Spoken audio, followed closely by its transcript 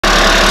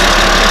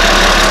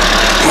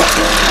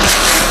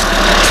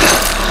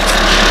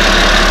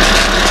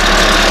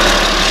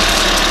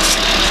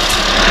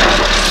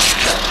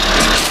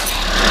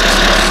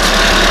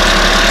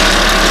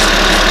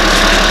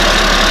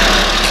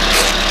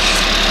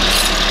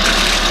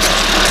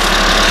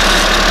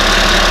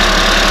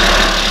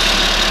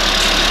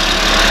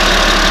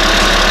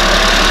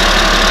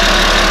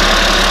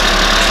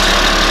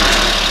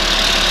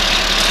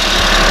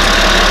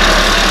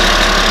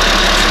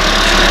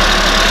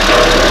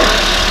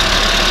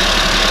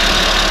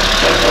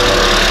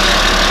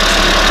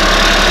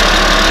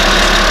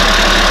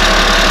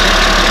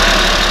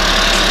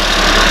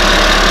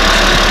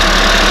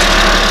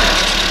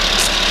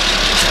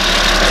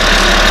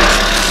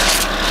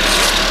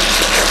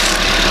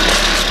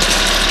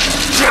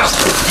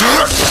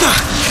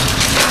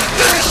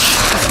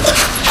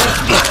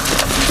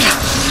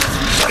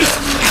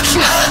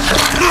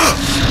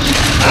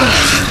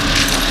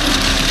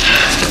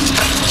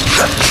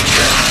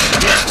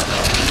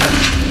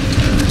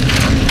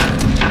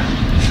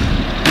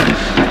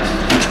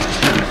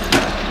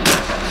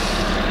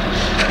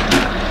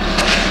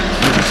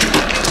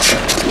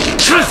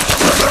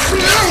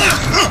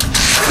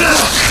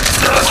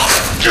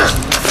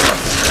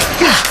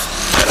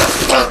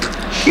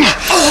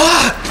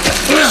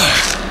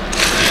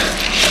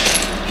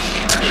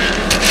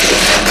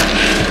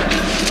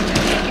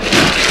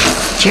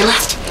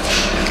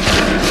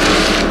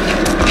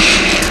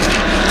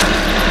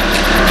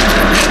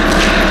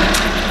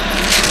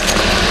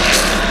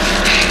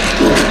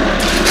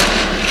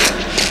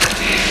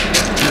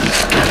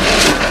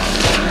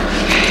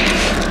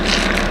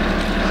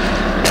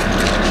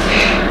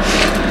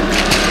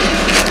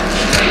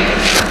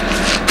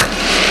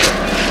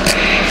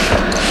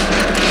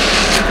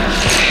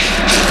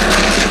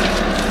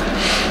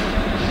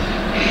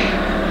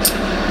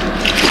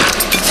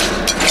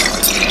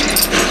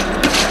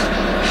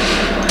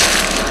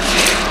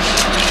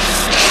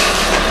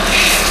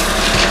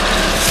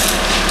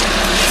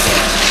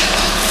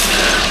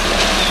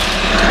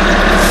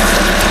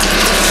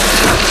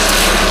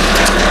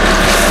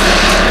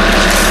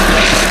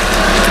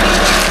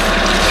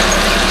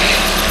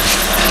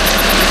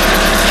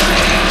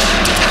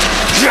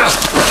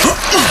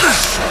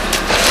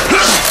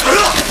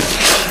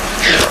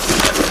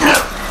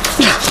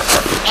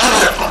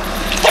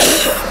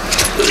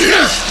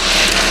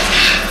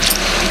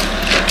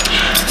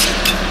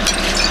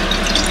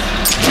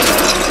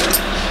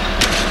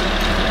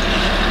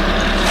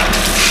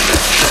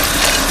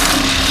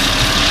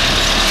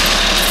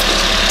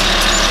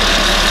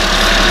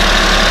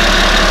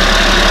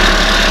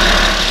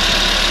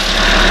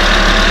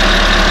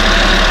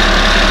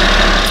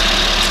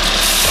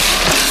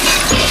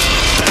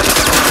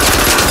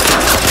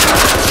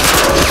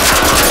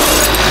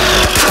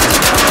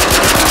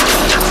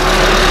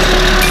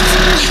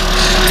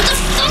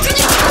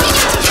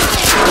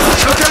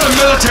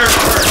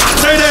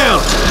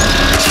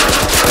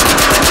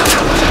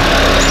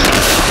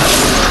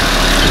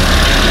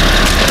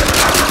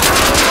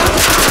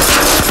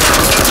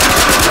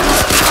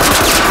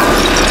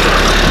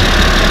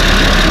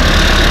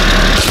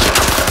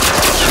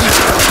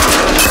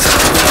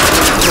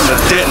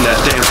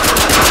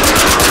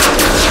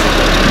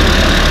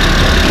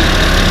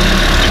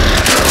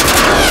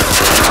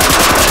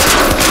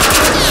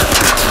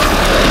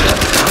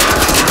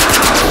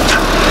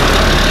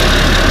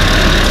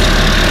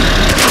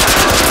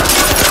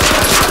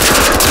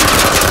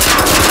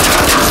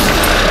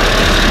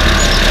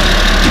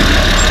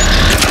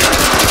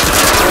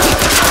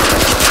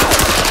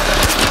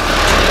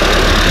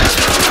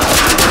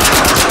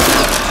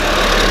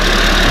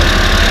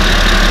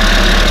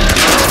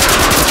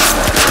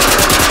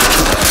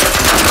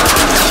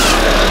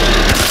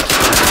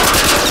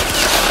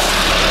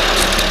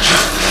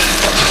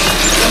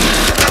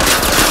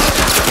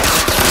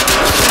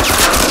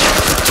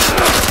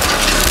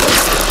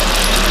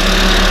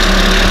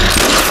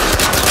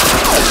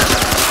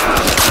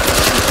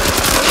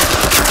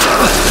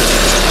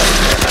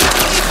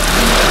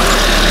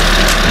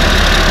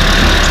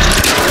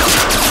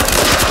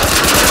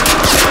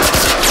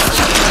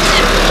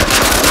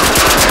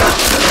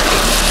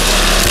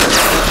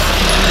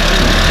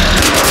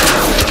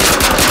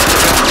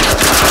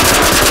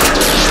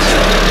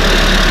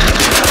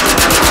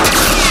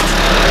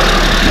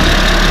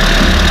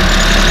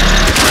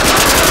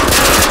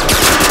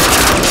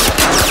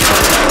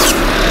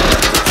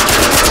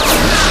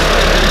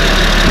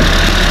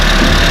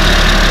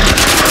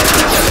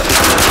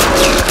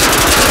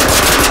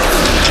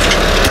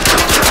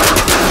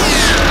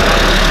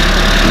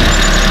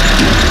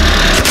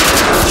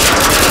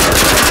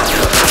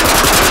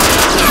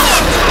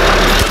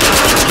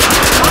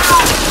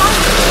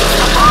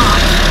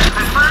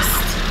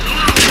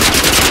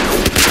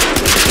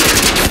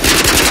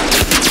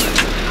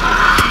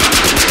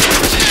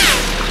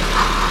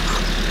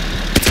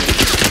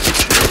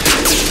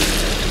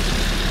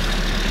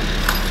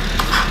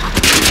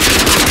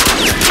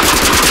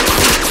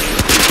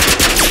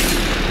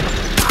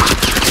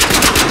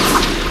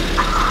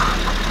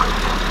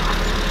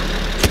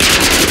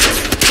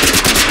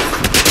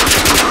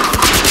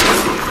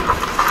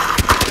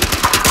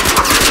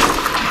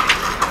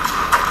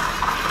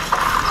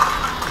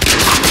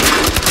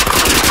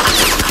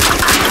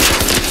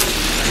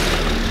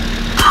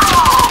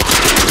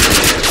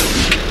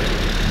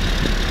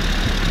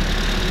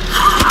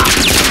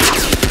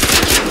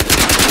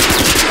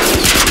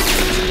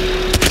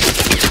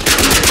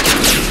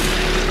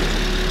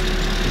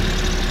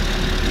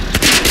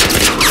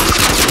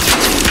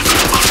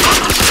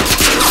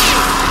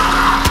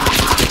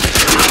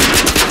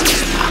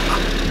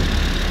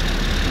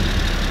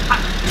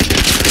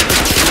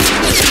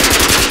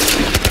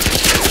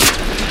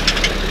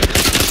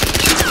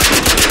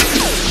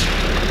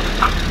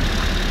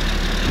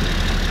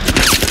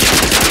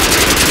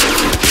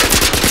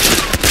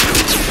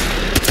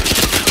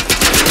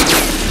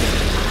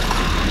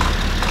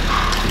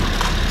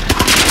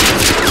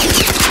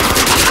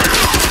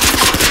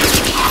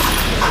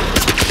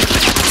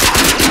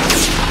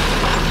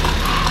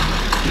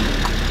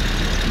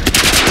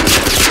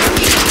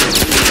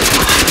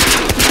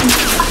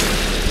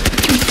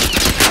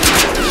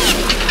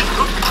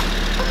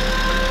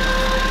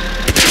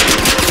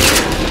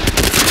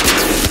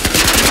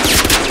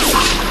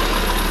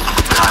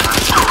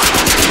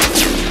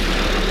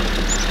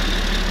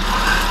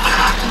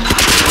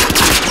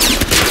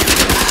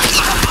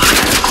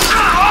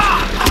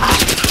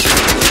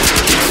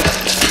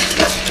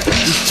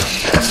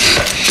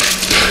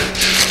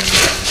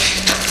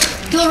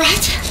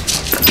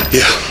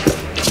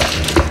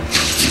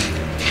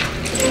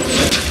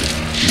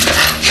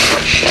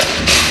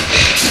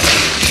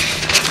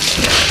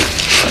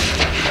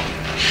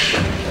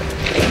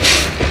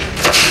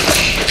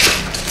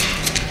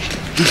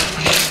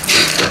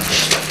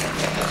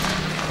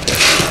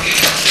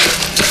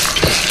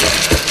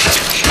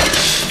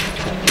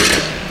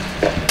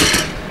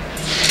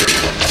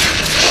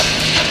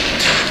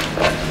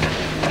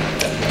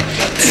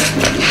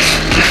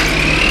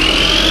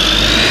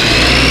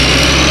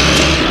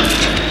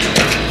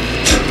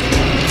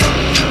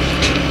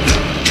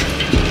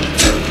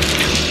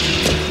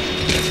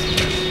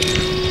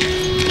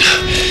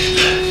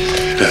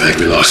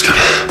lost him.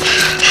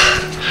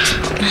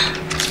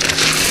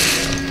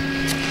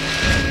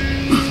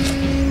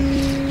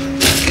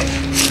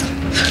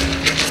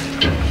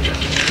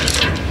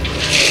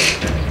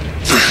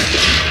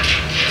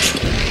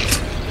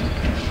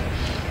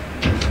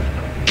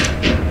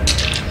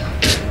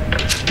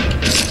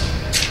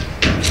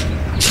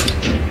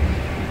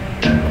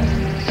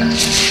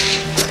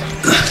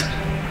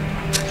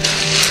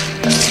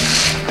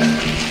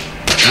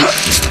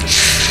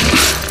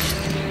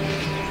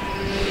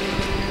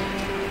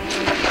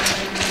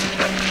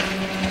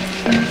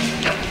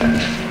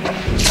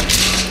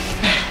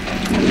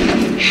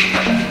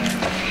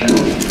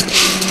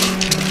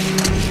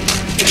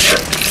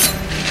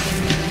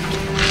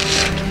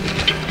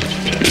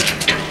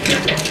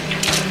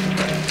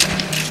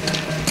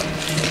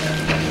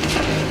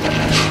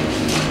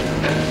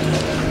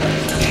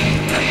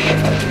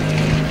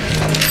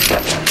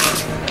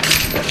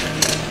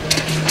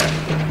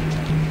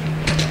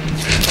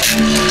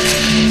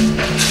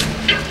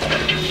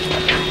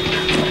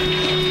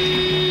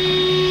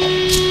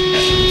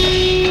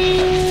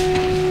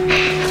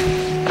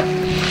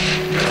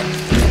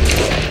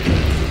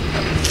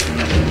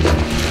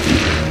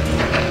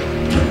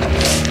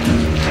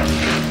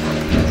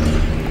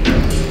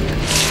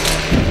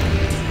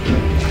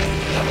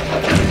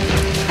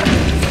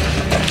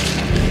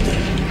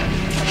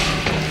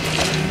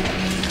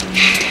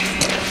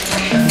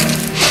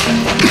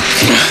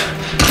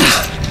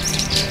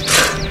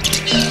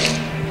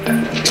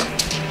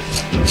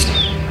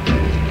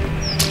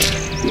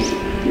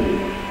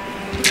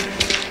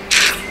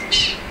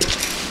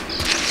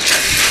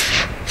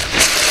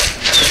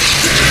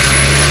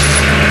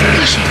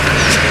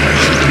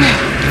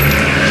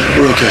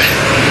 We're okay.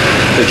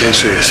 They can't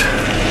see us.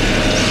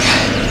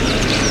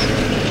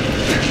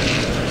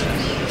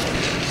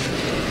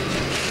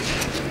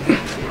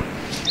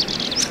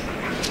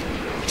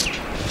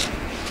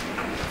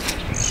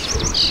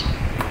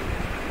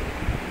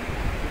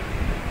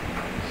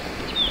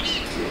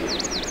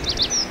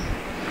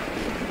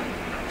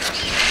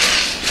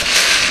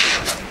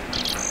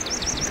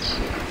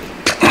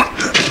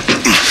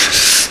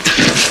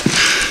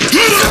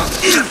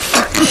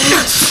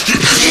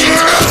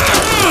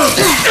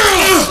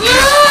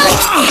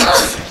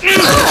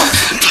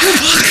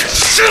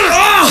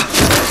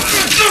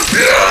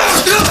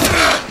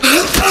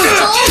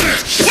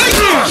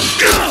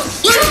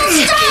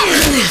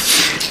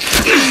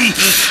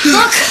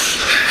 Look!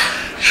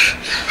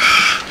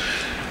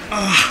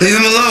 Leave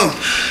him alone.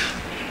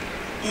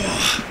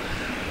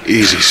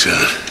 Easy,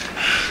 son.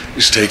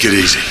 Just take it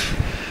easy.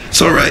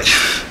 It's all right.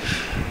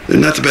 They're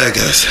not the bad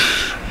guys.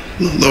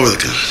 Lower the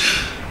gun.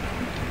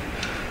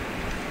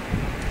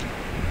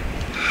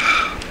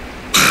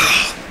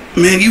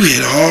 Man, you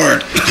hit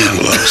hard.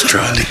 Well, I was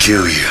trying to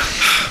kill you.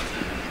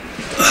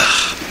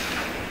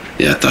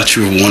 Yeah, I thought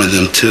you were one of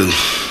them, too.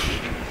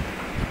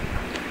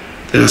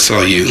 Then I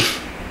saw you.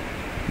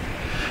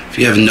 If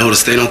you haven't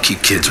noticed, they don't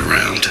keep kids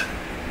around.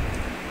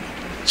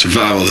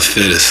 Survival of the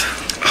fittest.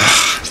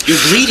 You're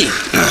bleeding.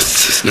 Nah,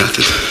 it's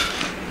nothing.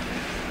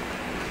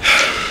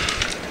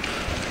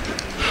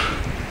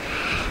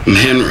 I'm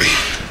Henry.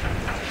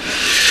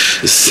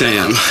 This is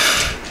Sam.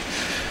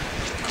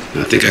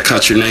 I think I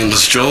caught your name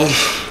was Joel.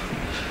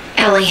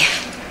 Ellie.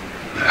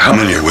 How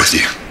many are with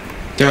you?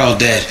 They're all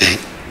dead. Hey,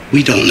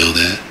 we don't know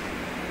that.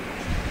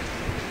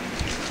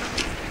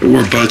 There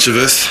were a bunch of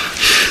us.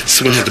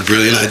 Someone had the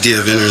brilliant idea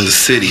of entering the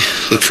city,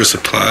 look for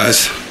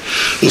supplies.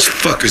 Those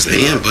fuckers,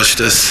 they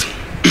ambushed us,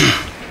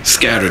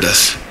 scattered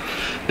us.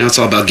 Now it's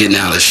all about getting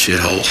out of this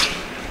shithole.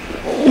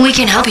 We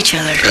can help each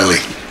other. Ellie.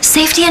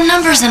 Safety in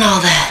numbers and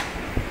all that.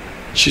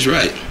 She's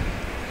right.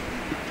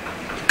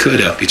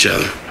 Could help each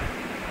other.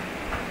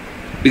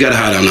 We got a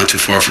hideout not too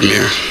far from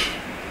here.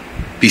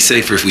 Be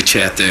safer if we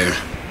chat there.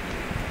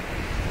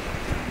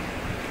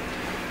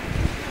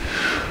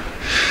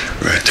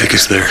 Right, take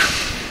us there.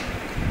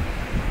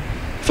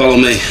 Follow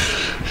me.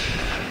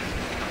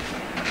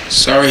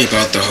 Sorry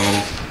about the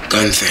whole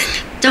gun thing.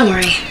 Don't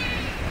worry.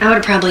 I would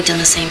have probably done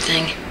the same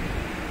thing.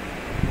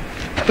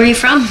 Where are you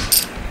from?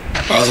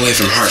 All the way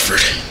from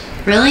Hartford.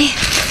 Really?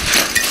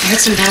 I heard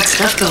some bad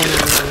stuff going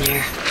on down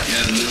there.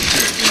 Yeah, the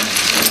military gun.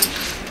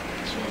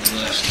 That's why we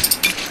left.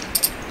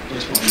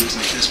 Place probably looks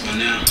like this by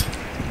now.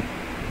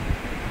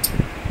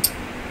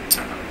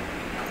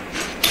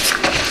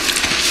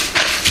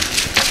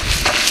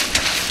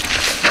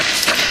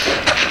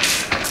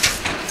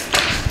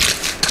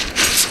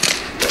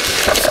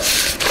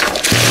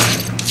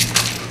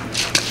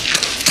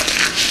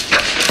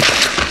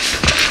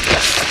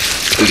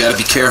 We gotta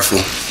be careful.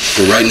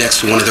 We're right next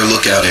to one of their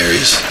lookout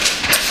areas.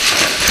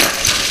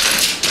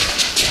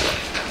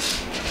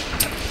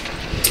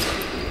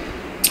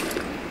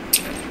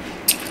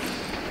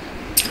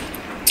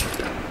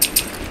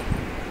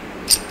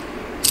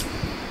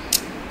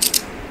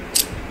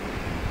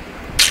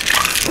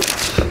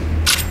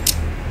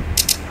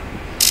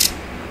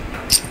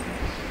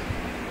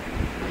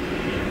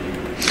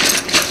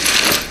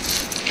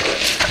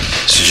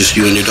 So just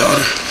you and your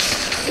daughter?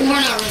 We're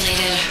not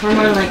related. We're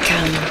more like,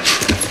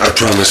 I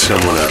promised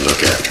someone I'd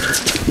look after her.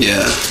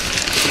 Yeah,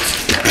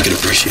 I can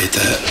appreciate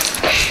that.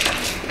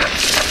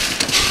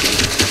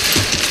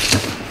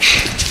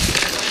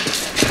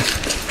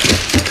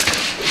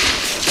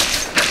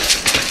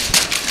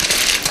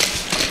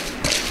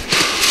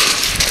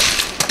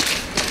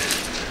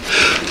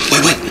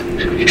 Wait.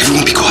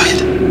 Everyone be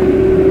quiet.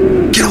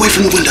 Get away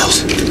from the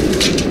windows.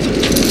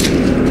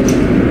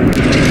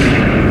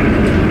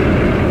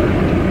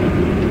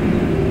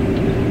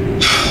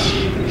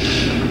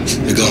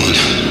 They're gone.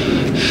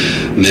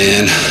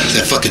 Man,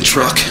 that fucking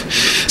truck.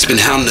 It's been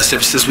hounding us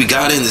ever since we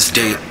got in this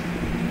damn...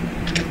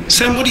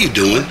 Sam, what are you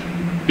doing?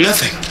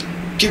 Nothing.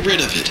 Get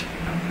rid of it.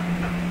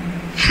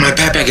 My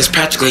backpack is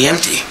practically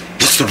empty.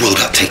 What's the rule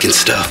about taking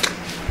stuff?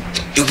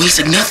 It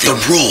wasted nothing.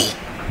 The rule.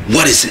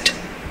 What is it?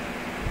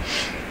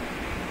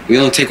 We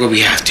only take what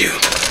we have to.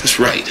 That's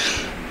right.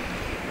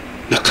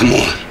 Now come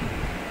on.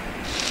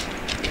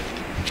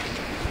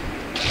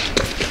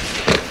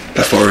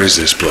 How far is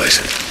this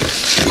place?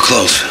 We're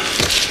close.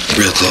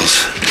 Real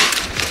close.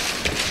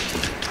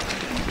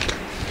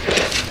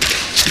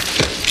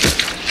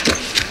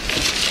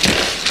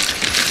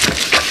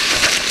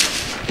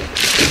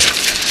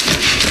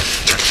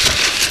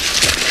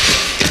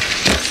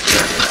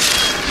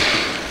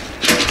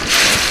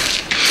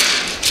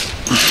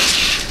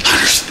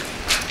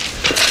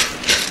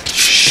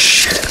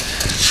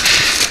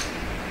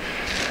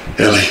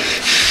 Ellie,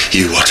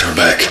 you watch our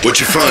back. What'd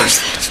you find?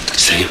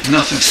 Sam,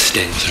 Nothing.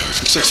 stay with her.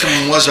 Looks like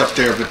someone was up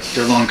there, but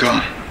they're long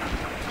gone.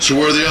 So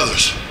where are the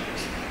others?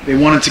 They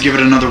wanted to give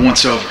it another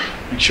once-over.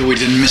 Make sure we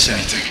didn't miss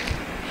anything.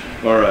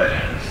 All right.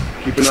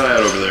 Keep an eye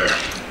out over there.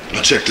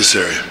 I'll check this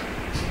area.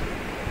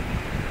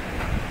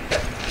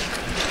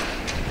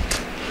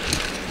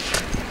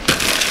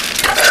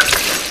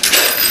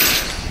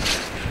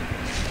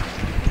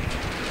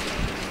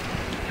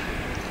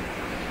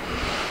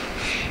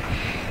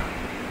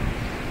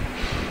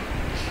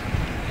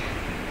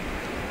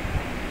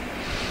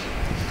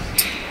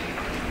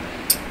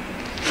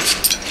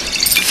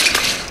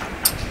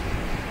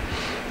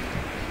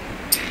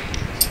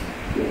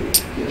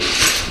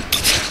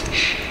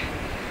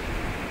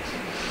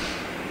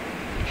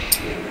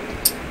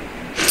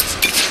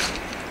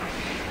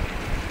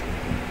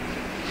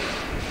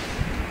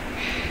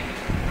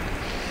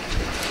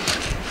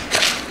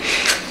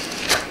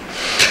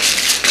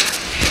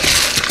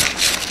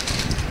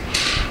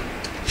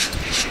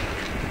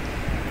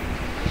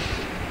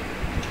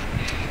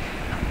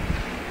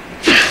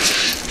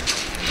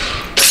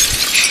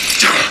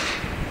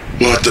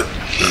 What the?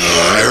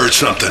 I heard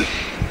something.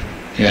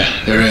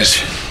 Yeah, there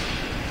is.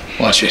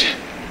 Watch it.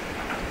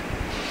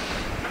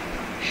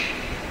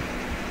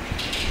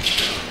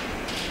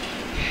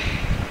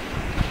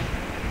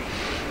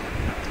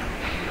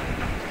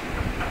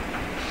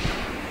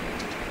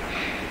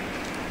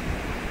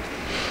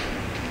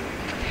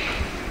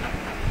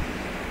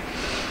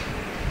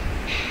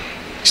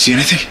 See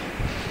anything?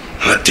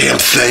 Not a damn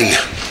thing.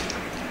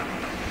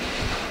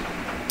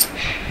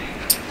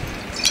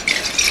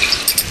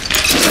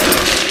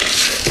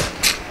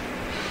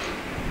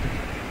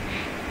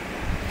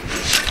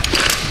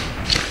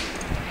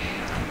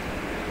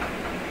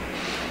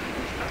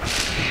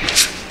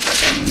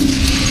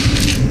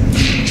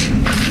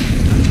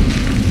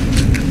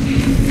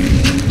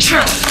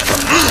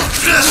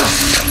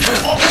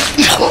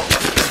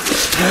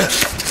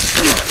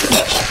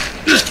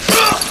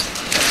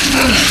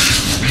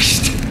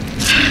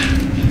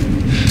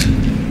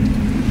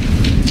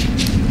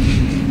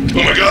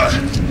 Oh my God!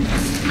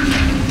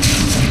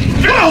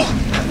 No!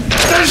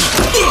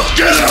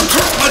 Get him!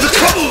 By the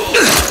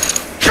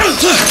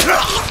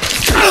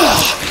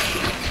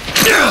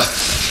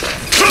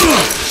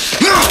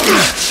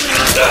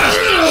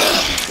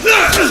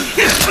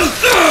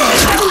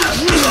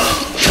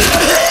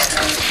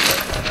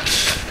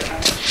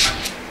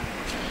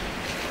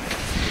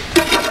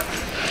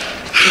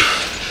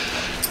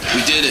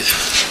We did it.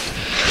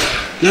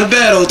 Not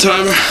bad, old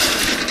timer.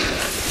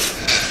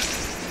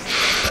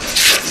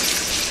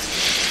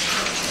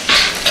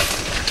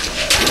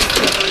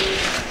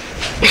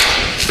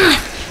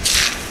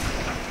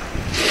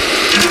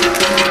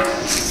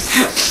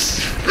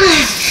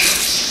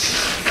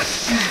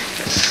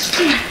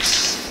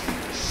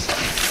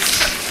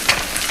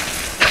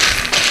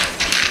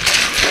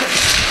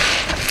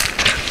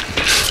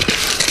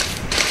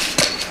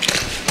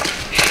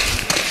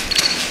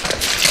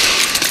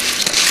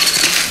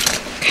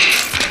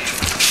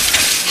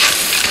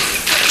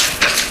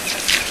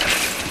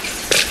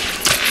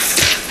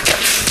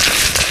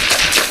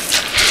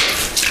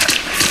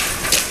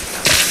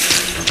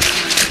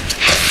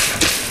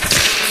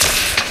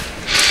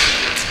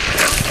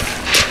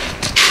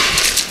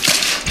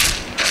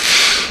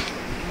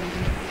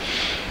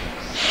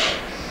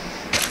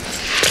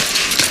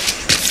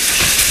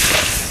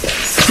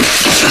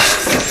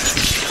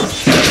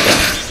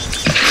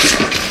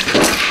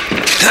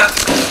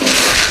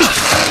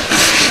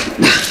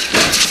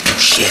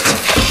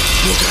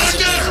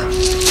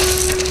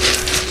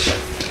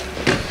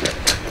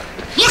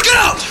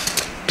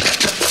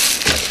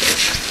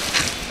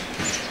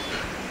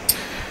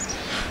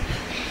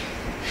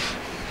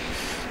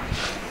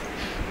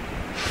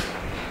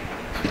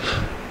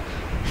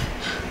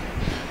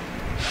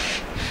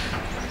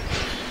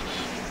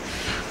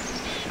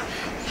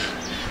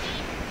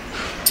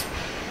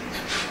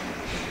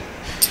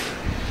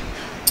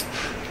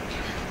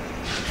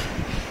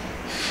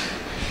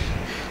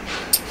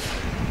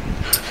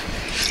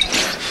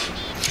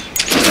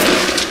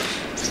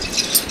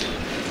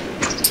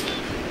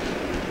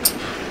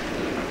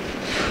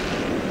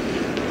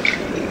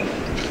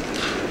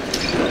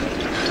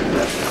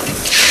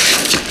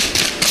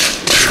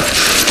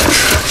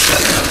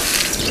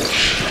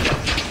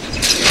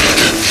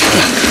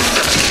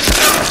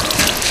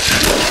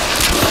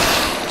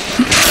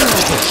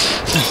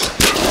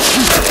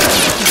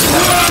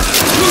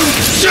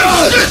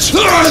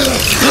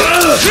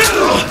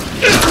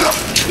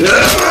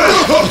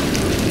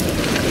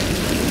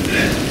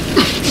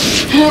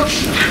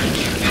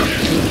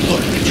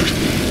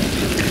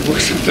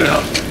 Worse it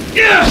down.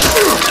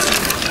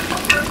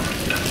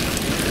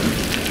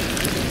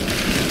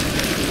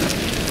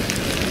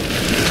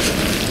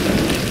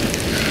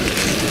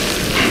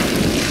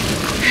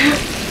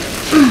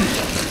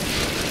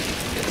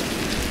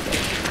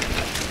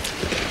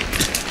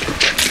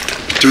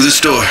 Through this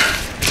door.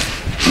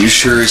 You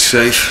sure he's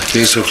safe,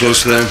 being so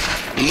close to them?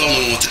 I'm the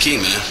only one with the key,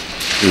 man.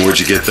 And where'd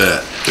you get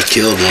that? I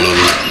killed one of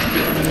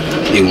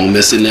them. He won't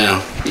miss it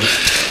now.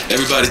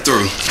 Everybody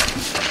through.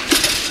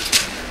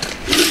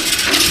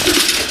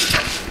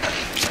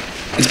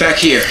 It's back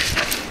here.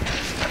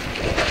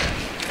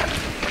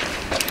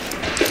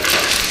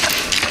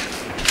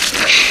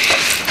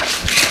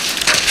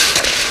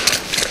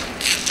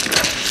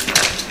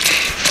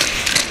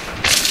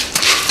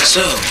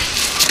 So,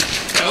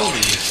 how old are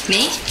you?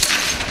 Me?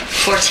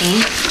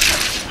 14.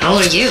 How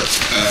old are you?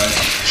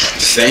 The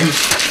same?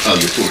 Oh,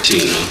 you're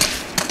 14, huh?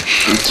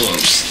 I'm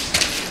close.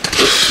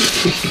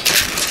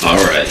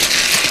 All right.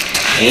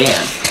 I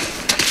am.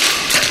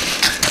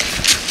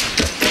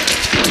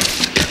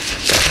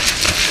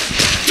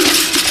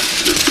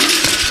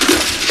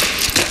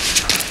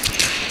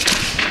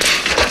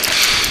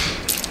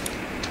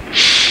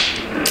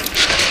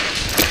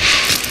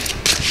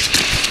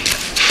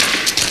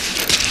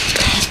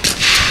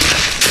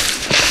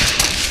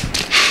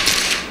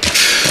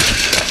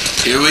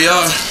 Here we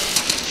are.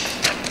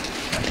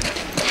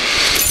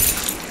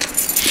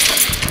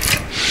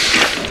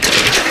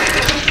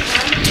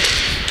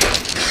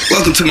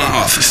 Welcome to my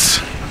office.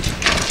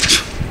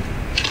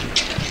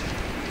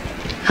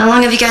 How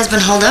long have you guys been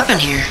holed up in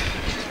here?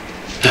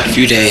 A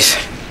few days.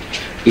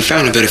 We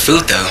found a bit of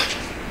food, though.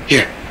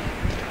 Here.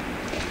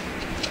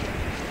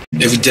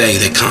 Every day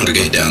they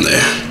congregate down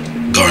there,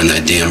 guarding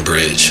that damn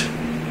bridge.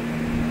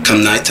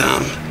 Come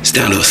nighttime, it's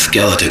down to a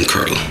skeleton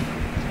crew.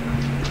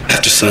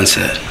 After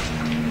sunset,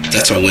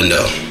 that's our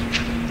window.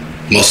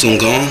 Most of them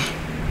gone,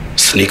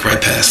 sneak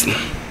right past them.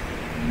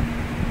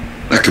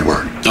 That could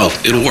work. Oh,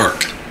 it'll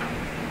work.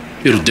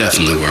 It'll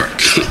definitely work.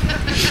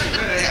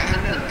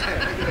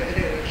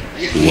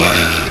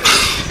 Wow.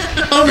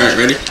 All right,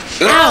 ready?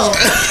 Ow!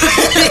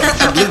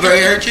 The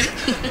blueberry hurt you?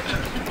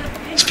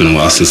 It's been a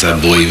while since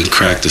that boy even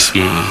cracked a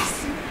smile.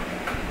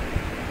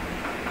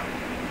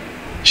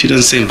 She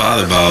doesn't seem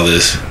bothered by all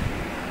this.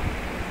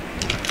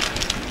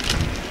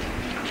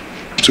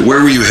 So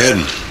where were you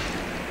heading?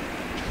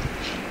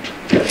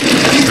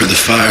 Heard the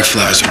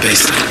Fireflies are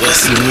based out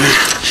west somewhere.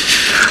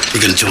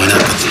 We're gonna join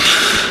up with them.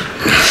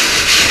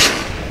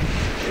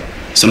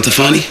 Something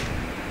funny?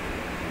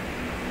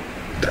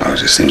 Oh, it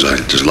just seems like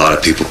there's a lot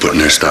of people putting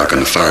their stock on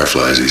the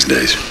Fireflies these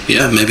days.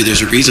 Yeah, maybe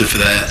there's a reason for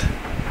that.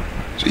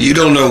 So you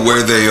don't know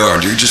where they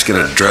are. You're just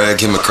gonna drag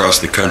him across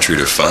the country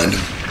to find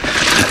him?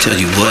 I tell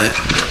you what,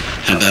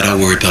 how about I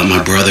worry about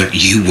my brother,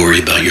 you worry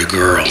about your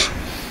girl.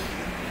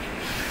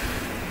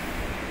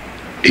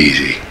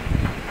 Easy.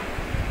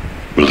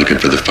 We're looking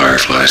for the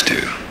Fireflies,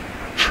 too.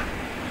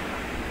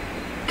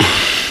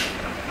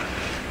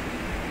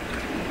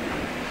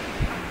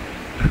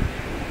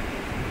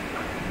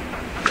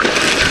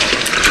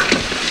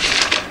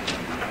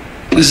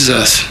 This is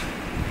us.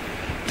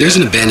 There's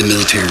an abandoned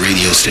military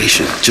radio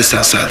station just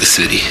outside the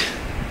city.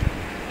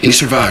 Any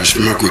survivors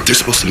from our group, they're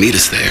supposed to meet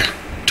us there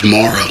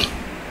tomorrow.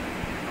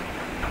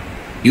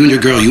 You and your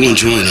girl, you want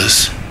to join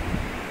us.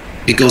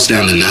 It goes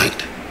down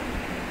tonight.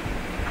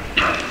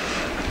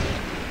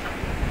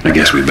 I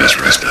guess we best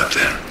rest up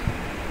then.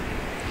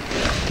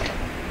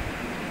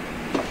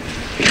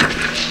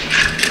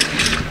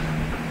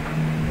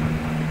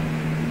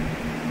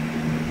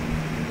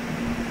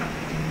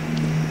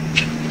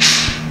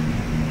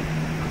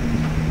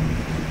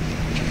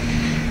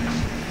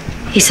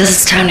 He says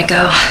it's time to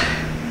go.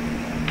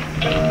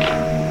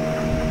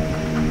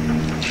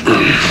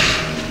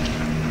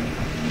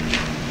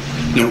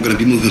 No, we're gonna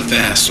be moving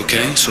fast,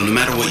 okay? So no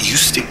matter what, you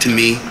stick to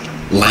me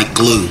like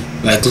glue.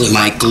 Like glue.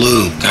 Like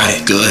glue. Got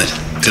it. Good,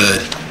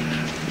 good.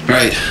 All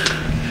right,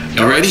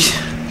 y'all ready?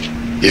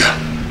 Yeah.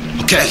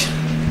 Okay.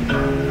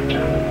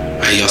 All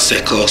right, y'all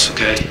stay close,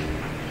 okay?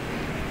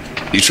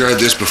 You tried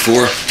this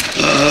before?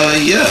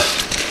 Yeah.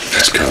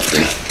 That's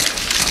comforting.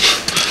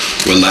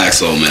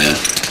 Relax, old man.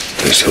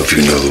 Let's hope you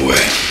know the way.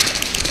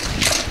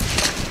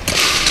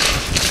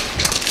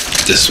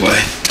 This way.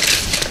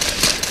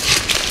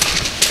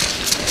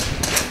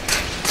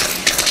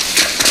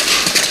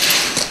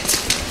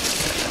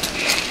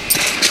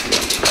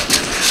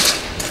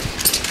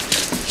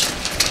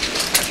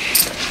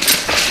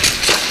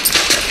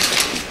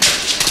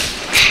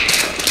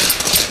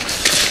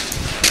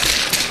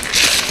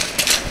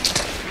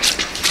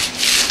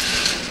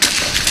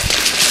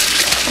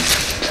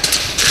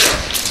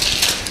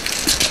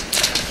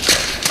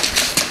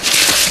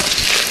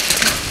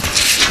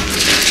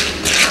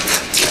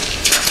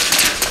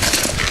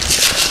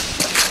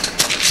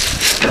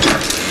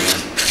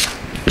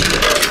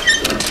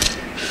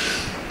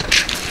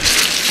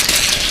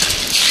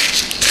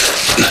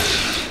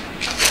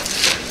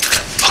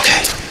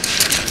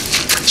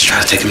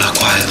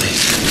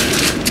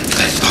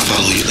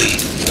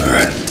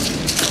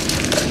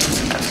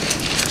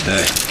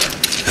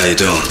 How you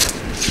doing?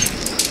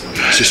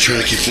 Just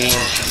trying to keep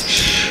warm.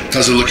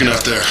 How's it looking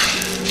out there?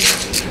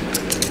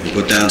 We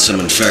put down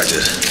some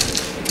infected.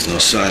 No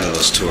sign of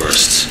those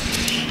tourists.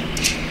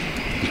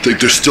 You think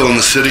they're still in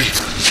the city?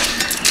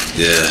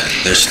 Yeah,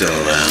 they're still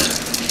around.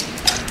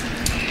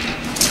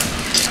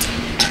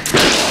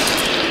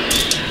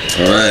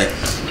 All right,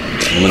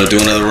 I'm gonna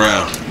do another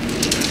round.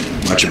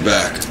 Watch your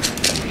back.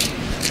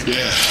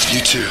 Yeah,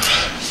 you too.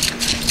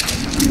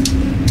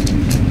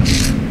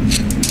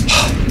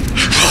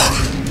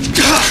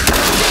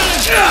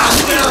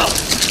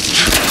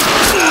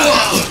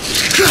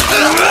 You're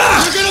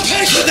gonna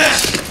pay for that!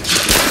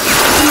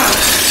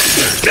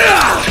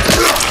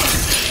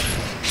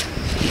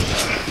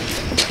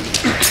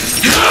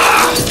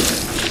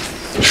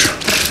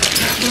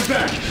 We're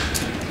back.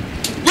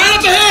 Right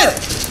up ahead!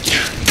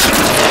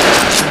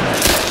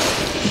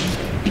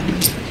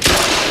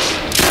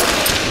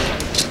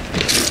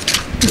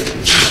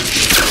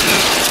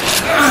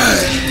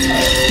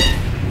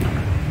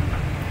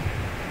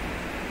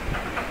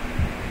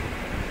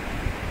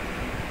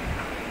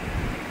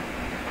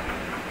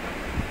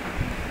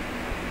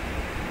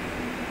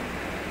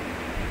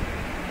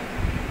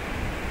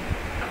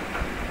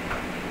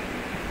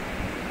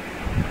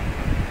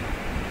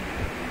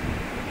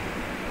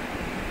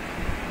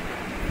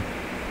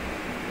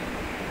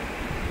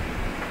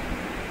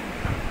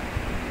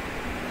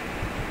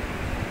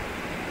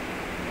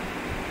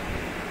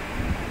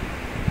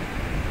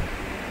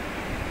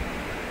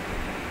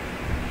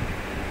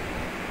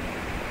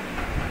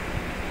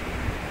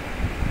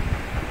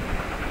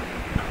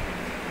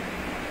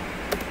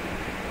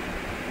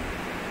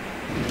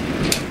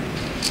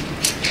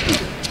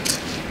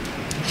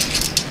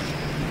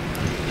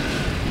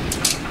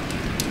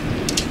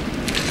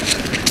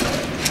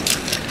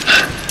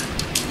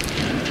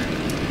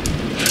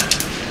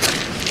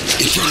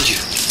 In front of you.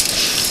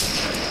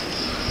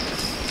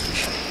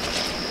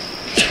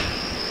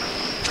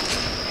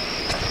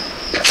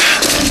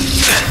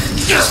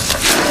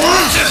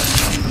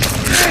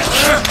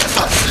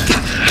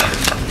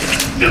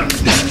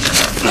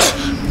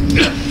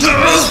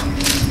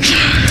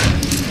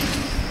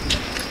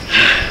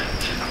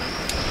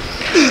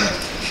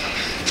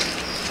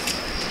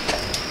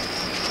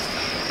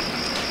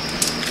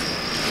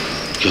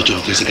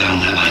 Joel, there's a guy on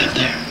that line up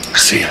there. I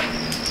see him.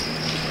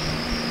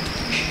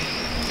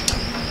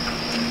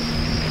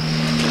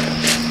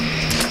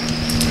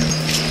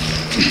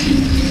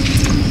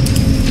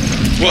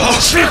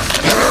 What's it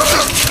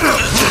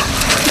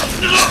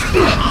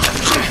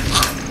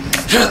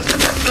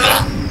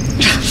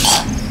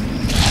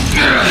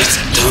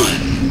doing?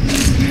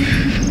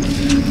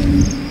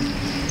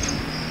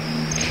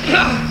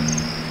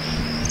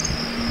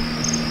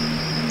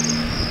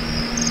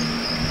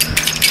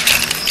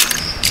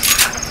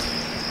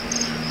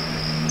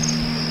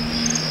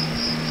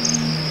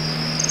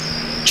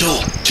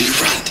 Joel, to your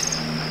right.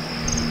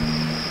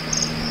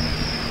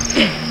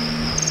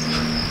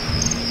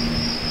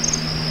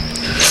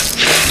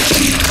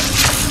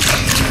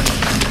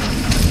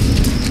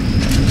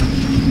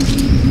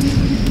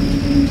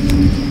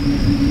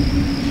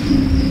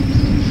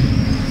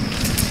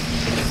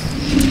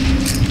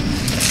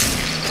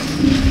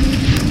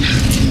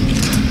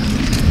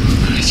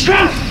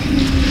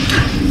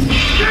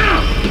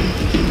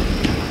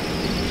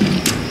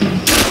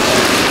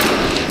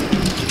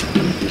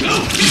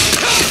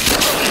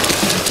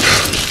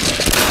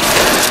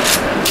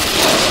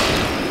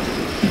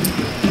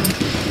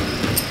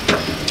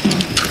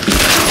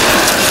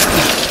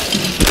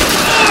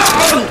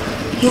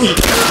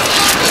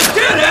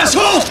 Dead,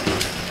 asshole!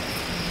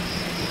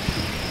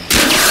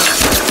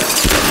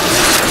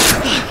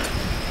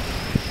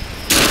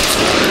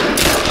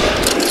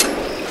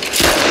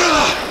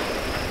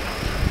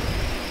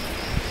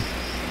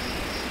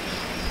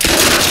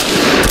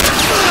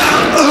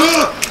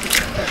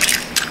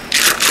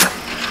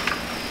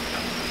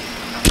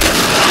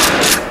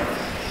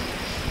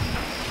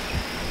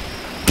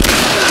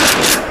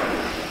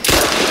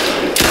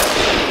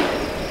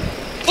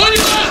 On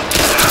your left!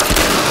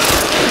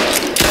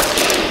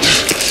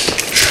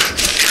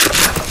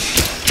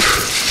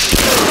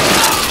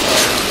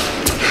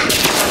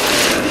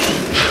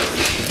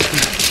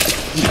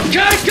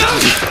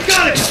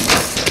 Got it!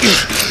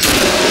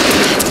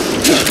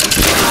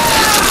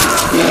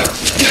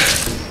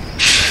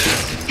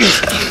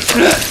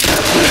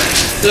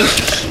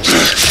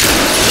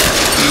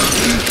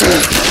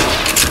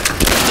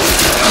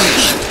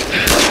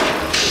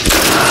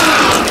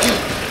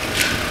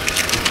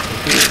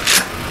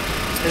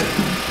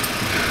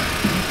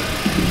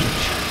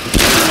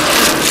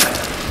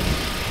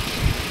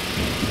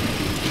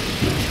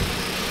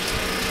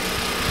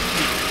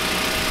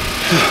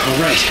 All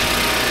right,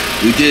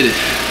 we did it.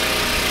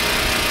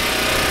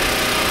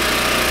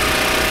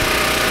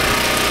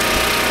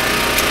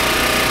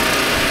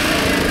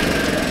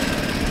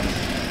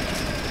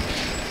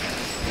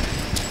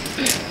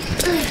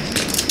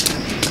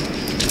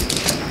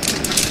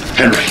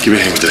 Henry, give me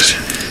a hand with this.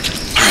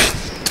 All right,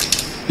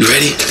 you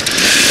ready?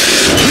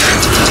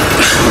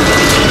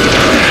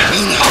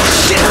 Oh,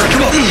 shit!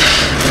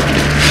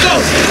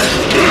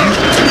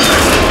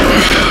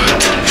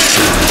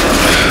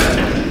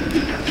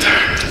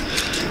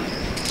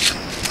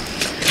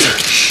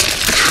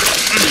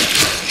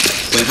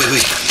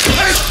 Wait.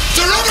 Hey,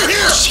 they're over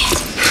here! Shit.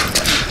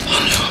 Oh,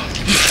 no.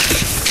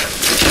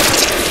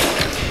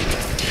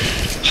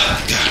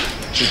 God.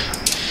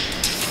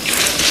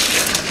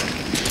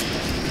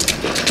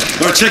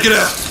 All right, check it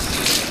out.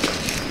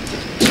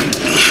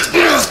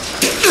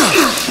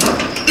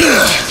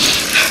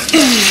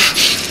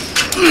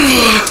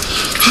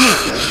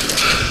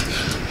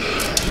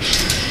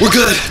 We're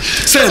good.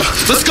 Sam,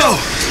 let's go.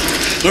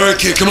 All right,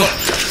 kid, come on.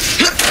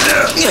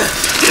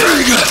 There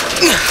you go.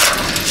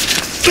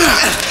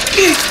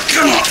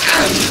 Come on.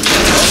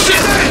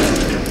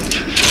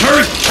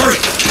 Hurry.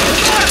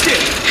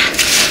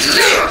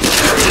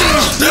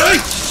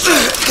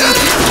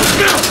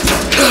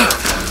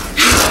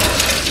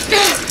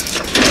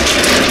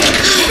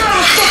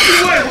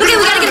 Okay,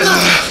 we gotta get him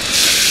up.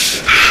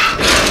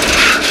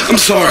 I'm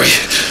sorry.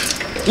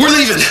 We're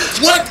leaving.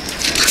 What?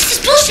 This is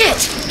bullshit.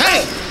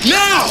 Hey,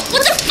 now!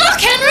 What the fuck,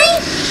 Henry?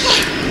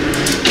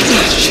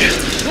 Shit.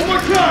 One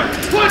more time.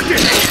 Punch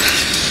it.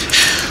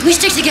 We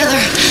stick together.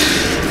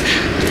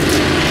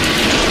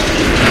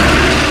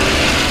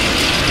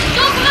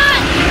 Go, come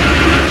on!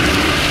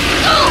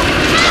 Go!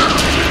 Now!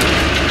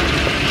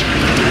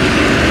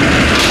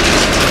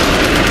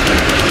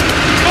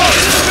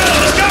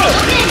 Let's go!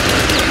 Okay.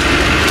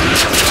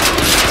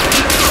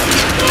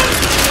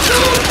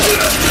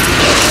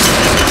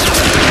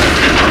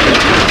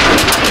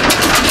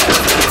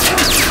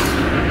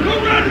 Go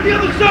around to the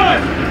other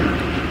side!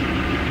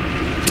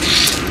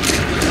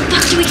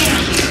 Fuck, do we get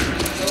out of here?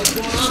 What's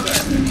going on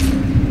back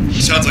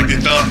there? Sounds like they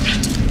found him.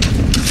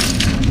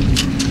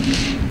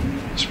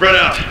 Spread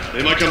out.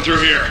 They might come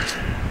through here.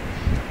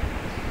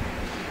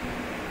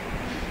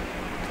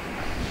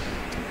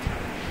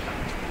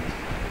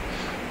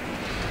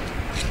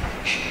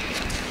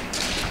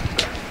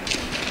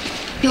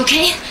 You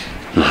okay?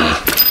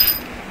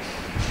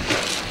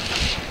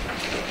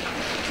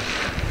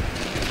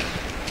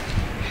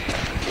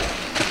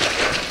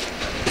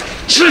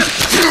 Shit,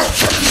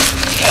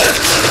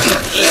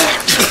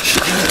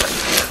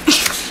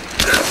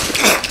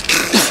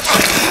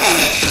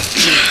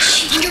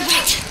 on your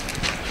right.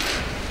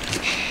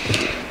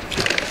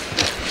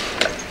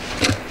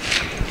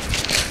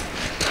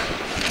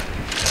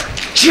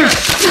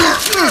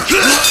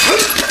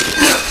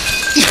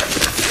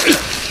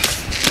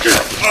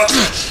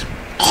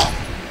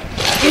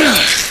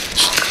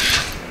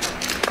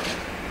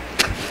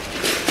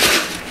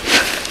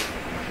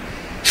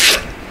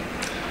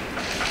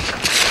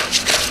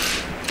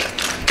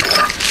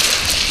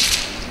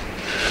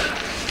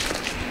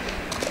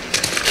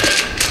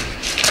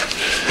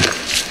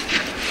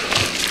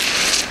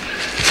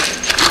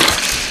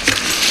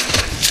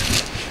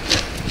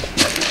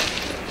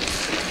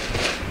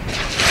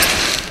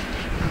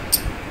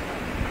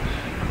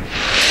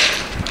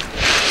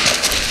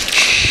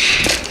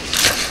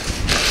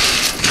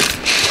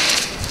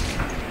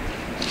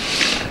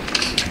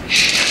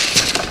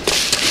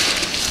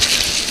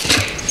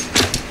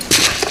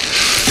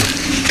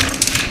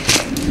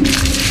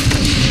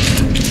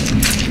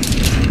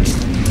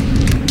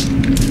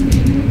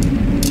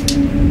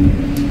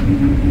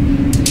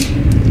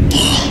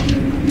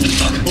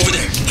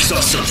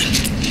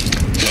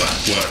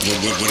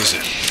 What is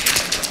it?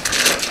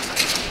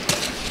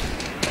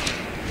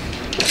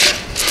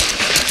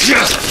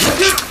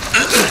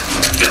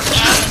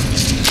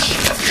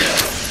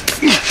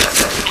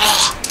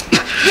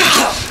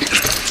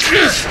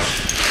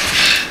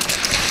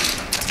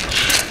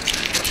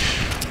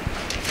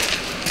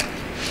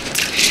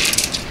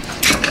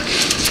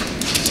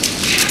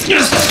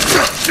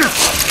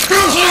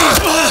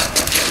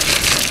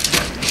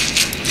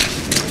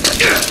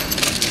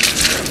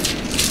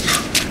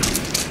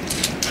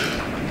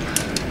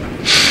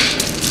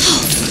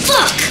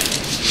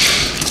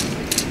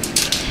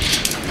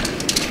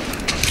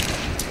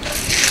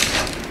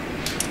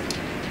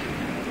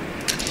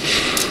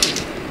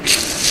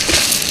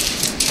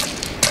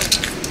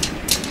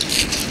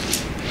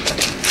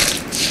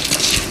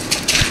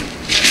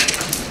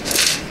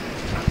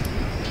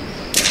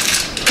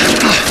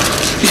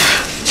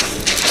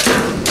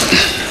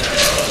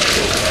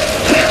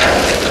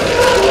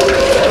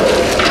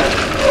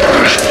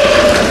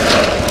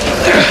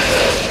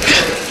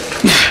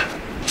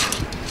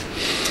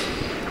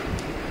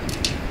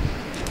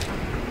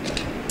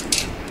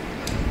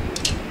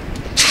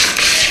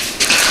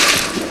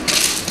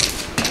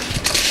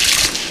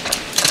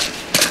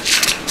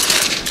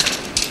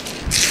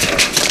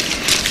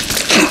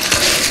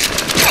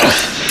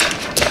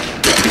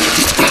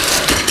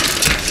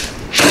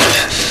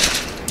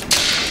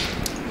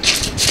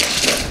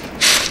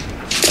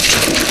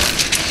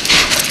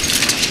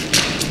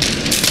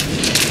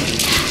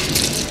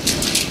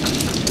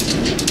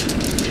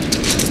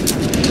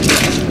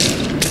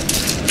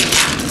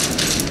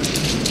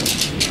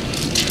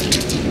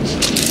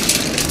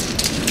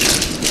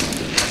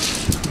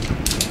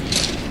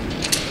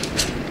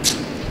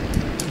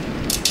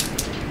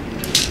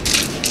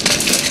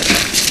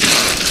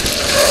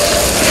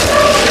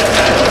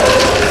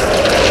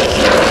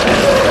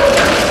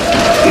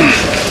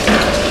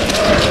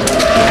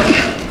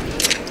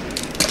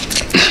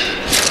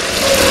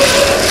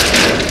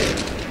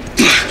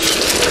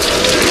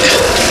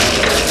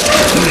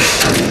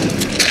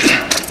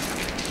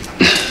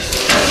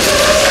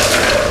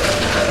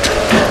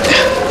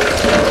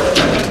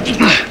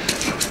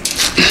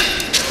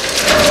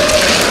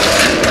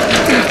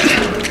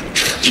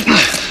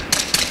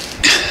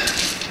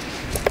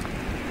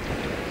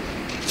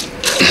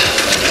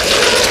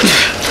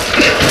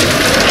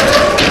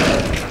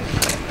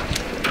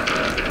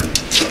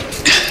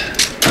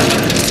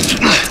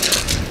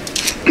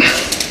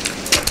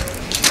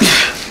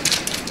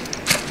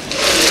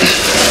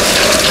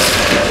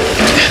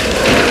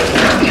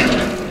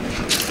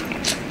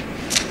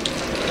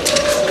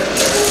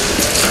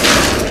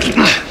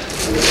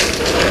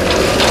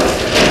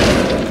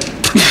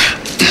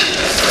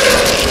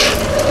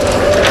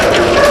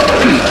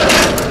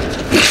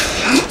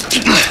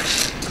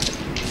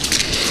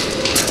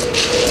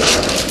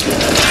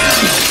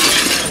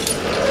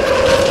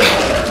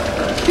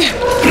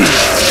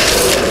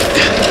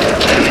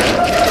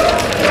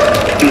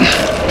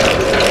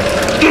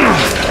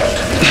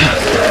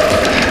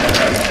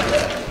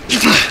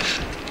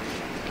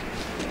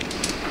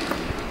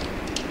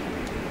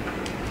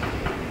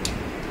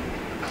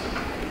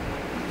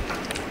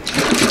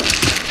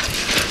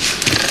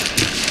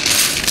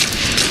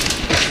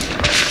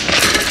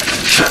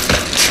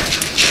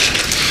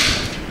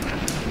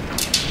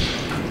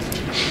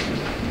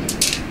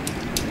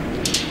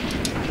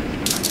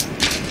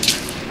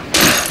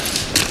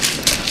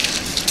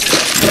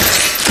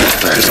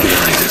 right, let's get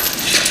behind it.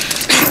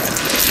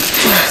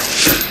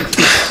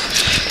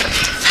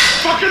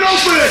 Fucking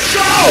open it!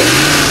 Go!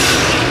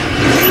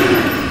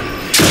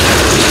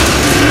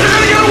 You're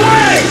gonna get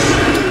away!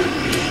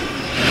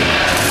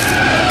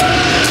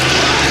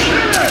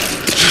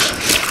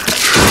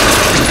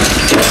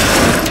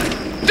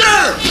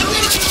 There!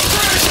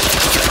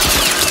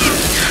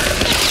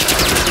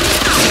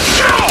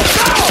 Go!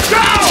 Go!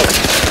 Go!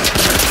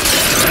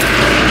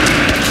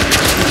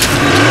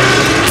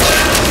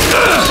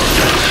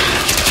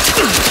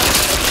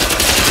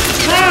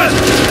 Run!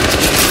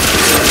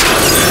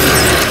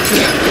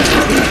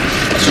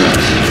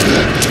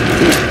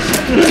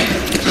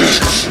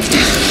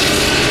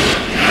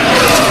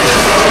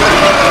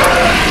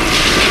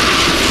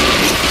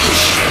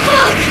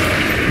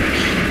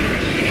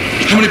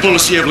 How many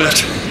bullets do you have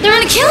left? They're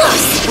gonna kill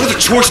us! What other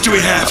choice do we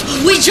have?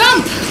 We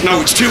jump!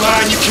 No, it's too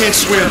high and you can't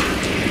swim.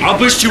 I'll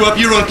boost you up,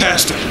 you run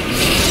past him.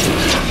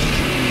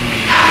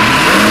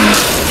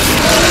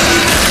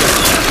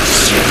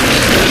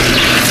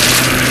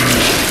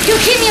 You'll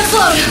keep me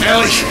afloat!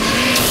 Ellie!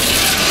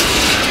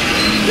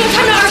 No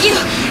time to argue!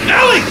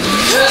 Ellie!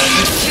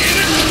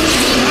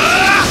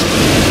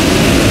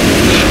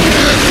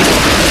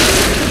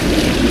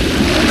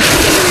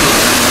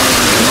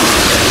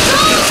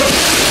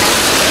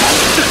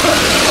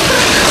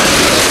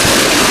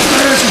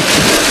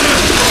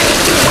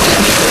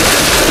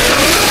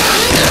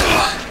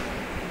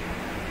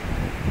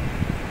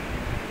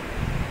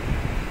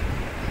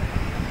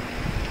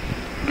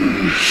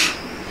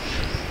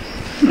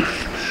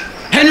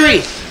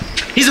 Henry!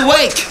 He's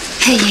awake!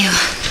 Hey, you.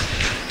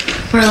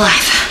 We're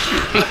alive.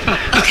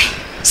 Okay.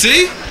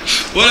 See?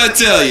 What'd I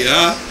tell you,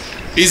 huh?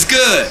 He's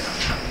good.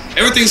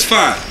 Everything's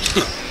fine.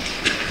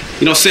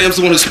 You know, Sam's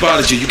the one who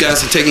spotted you. You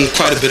guys are taking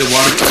quite a bit of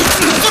water.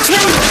 What's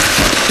wrong?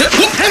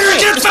 Henry,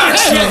 get back!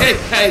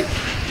 Hey.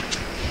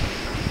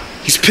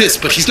 He's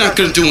pissed, but he's not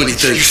gonna do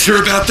anything. You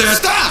sure about that?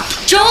 Stop!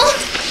 Joel?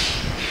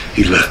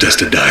 He left us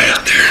to die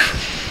out there.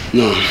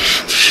 No,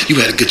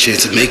 you had a good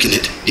chance of making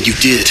it, and you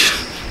did.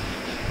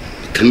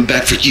 Coming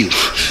back for you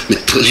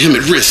meant putting him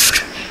at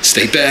risk.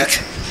 Stay back.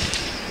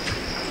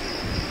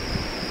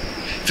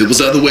 If it was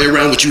the other way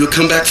around, would you have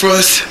come back for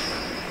us?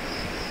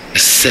 I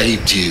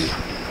saved you.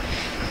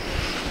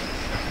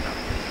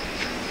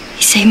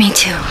 He saved me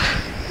too.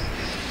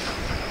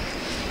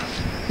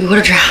 We would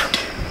have drowned.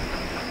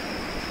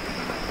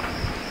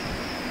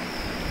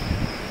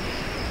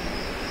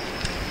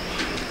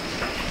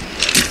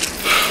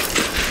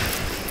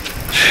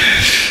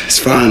 It's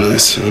fine,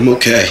 Liz. I'm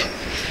okay.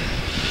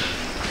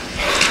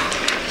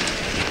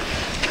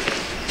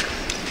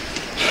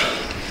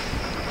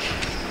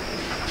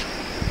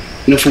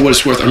 You know, for what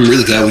it's worth, I'm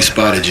really glad we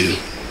spotted you.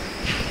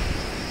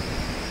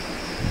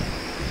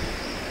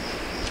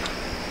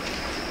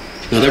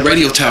 Now, that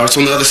radio tower's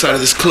on the other side of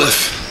this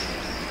cliff.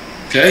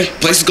 Okay?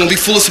 Place is gonna be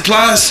full of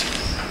supplies.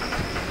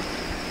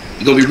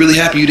 You're gonna be really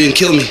happy you didn't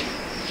kill me.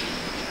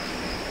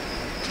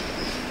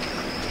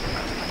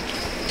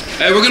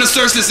 Hey, we're gonna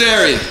search this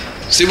area.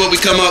 See what we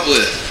come up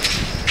with.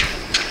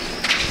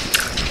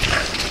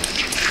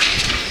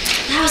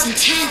 That was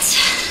intense.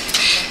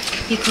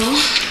 You cool?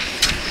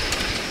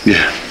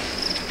 Yeah.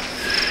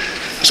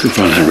 Let's go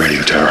find that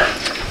radio tower.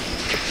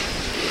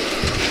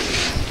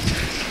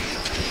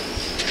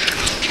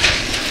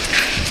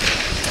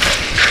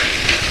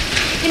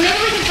 Hey,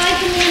 maybe we can find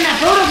something in that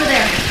boat over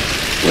there.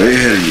 Way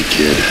ahead of you,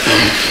 kid.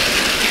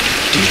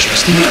 Do you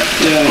trust him?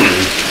 Yeah, I do.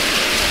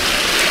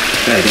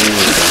 Hey, don't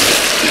worry about it.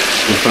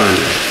 We'll find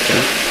her,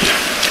 okay?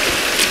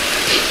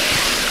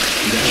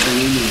 You gotta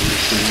believe me in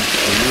this thing,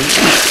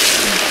 alright?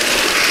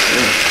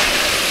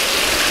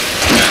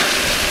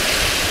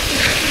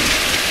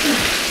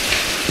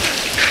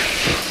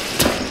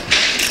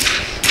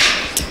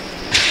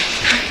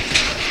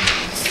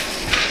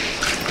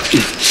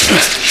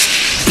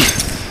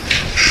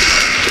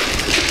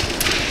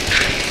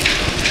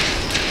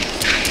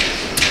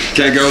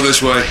 Can't go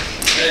this way.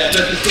 Hey, I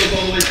bet this goes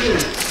all the way through.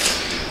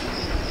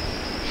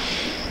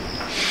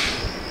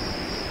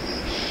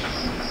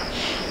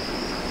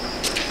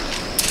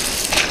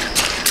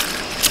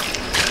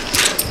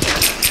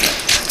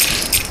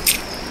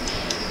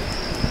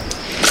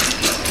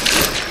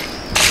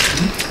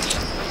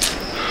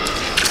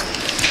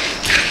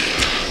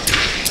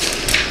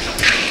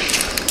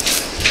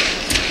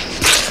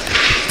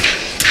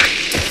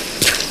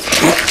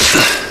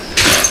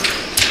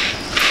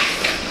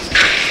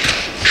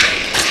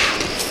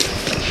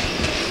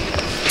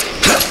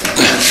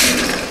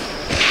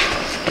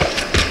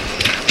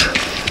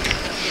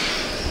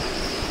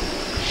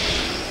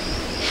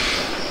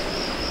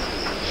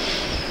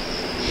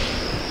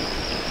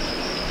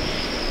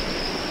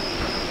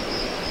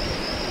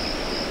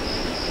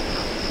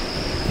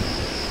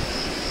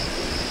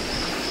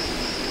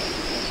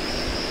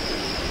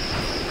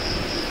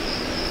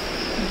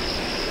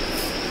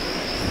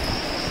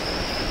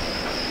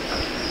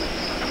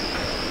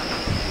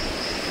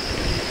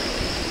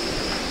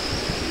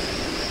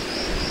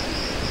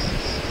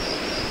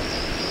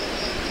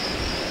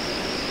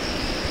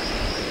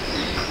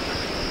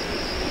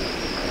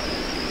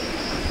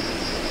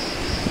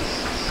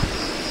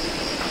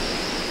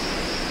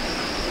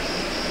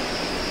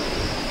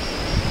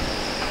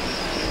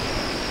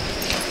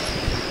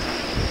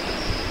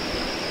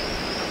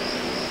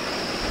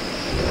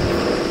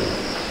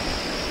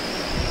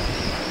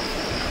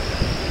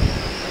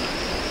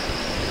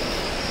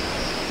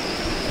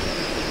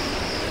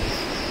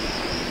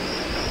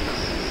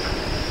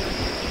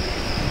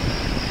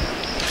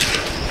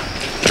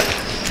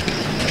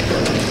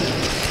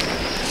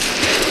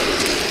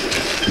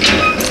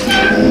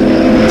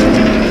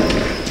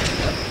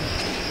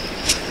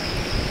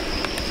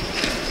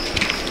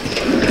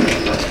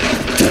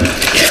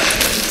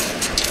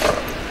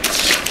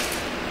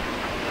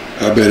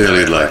 Bet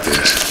Ellie'd like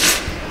this.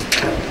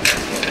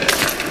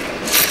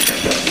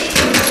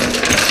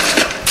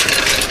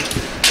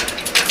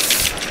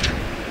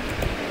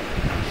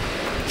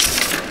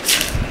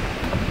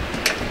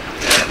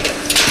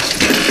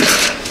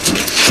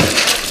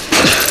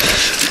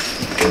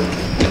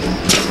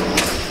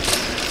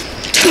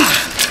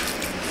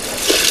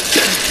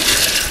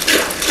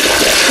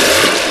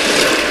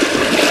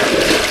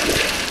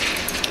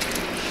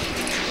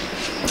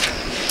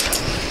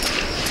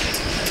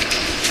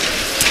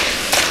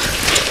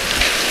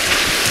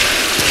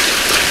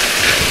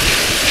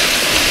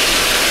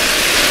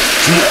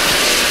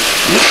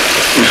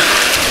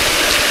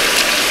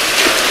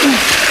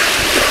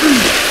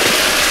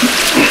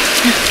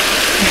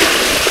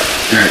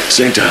 All right,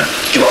 same time.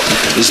 Come on,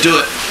 let's do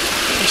it.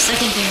 Your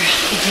second there.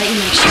 I bet you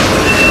make sure.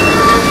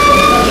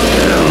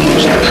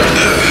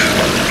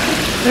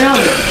 Where are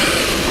we?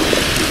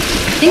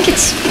 I think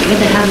it's good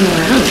to have them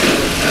around.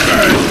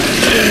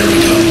 Here we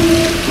go.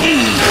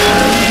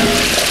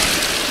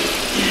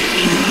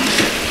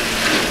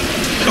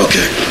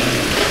 Okay.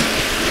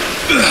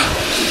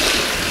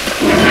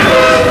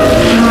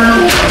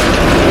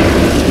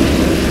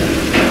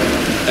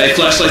 Hey,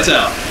 flashlight's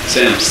out.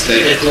 Sam,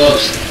 stay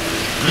close.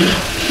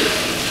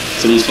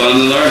 Someone's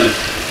finally learning.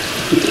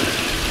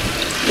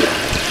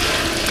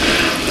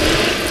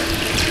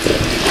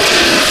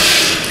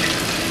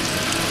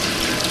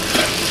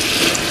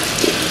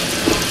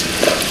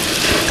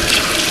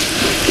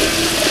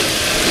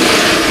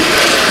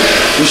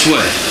 Which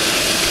way?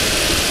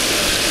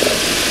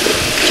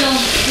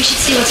 Joel, we should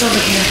see what's over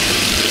here.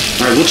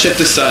 All right, we'll check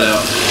this side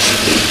out.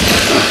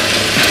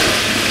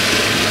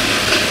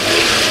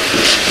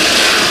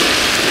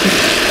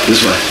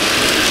 This way.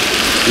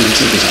 It looks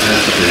like there's a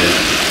path up ahead.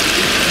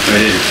 Right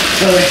here.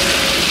 Forward.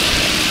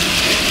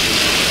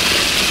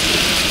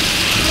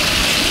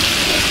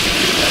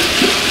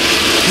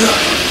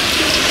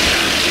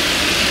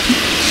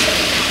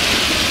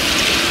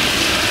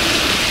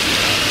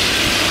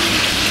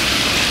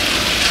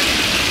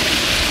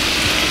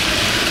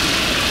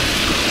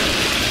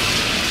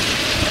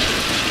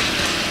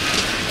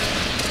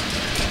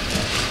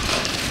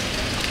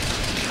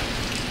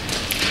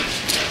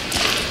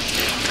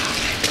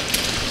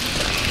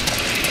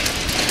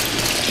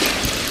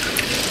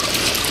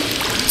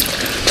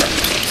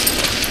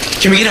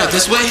 Can we get out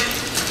this way?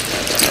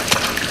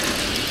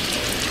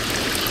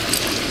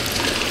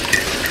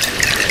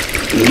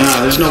 Nah,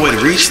 there's no way to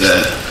reach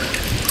that.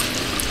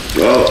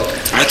 Whoa,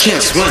 I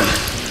can't swim.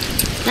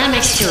 That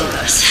makes two of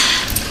us.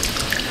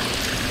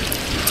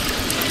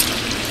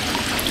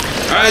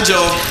 All right,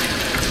 Joel.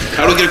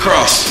 How do we get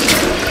across?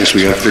 Guess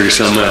we gotta figure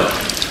something out.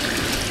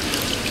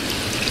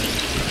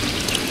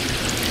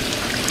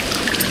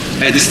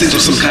 Hey, this thing's on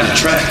some kind of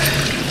track.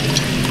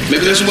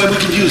 Maybe there's a way we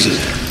can use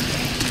it.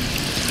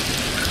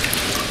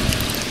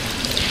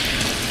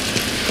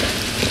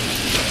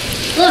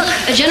 Look,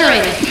 a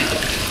generator.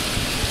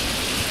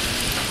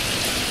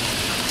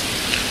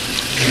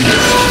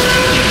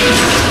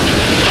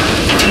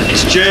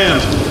 It's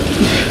jammed.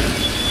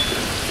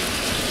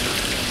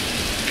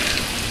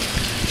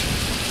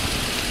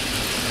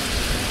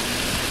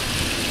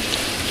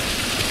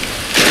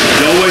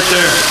 Don't wait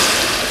there.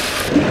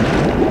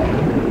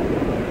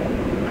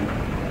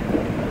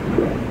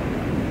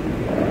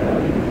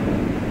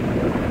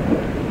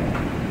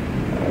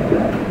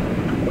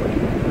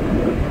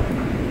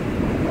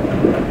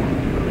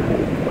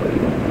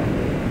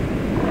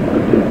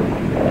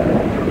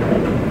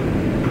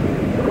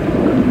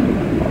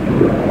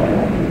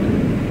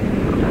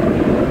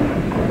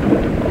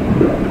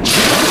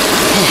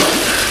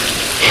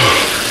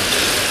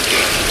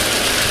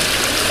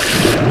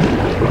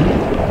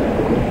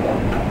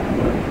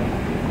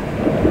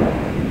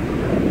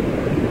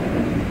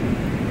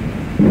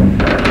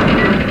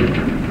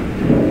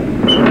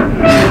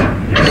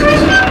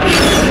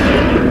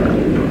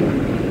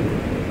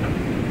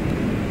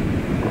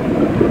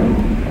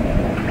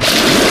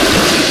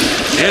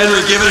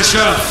 Henry, give it a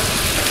shot.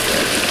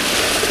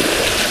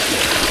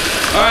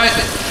 All right.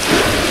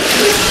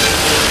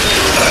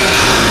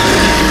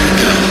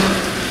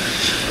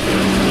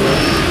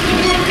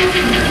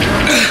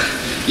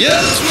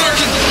 Yeah, it's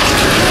working.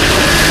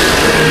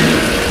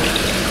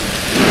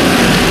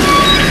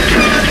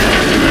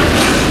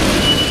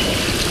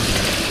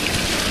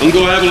 I'm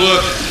gonna have a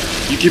look.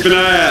 You keep an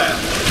eye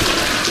out.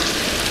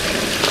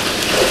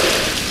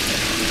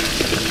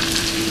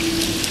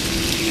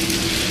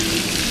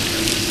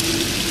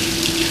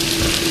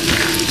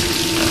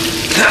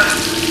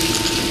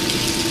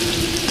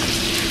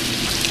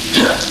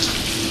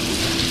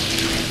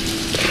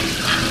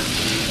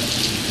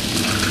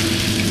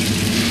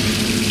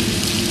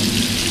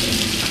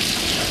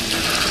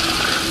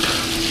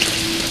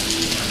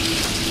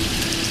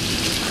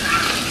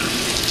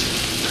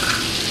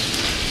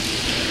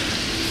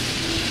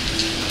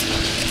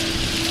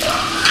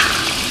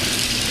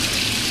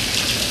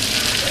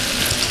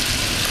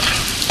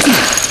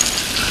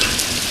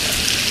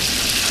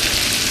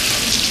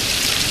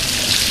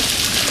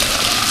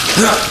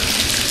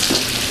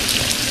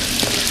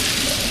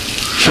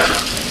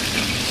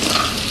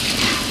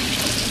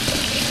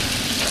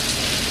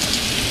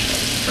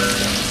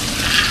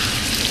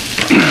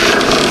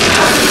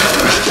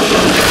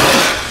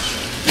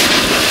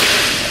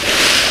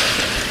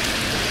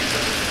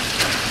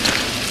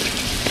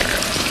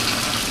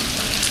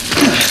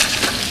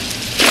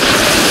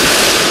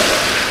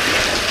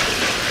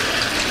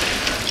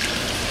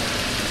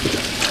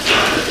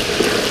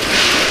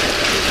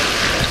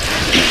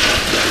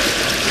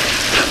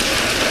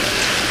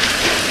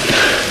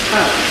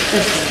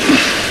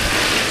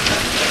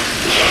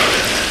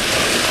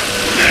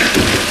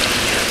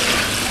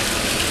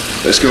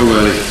 Let's go,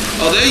 Ellie.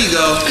 Oh, there you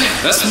go.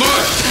 That's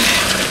smart.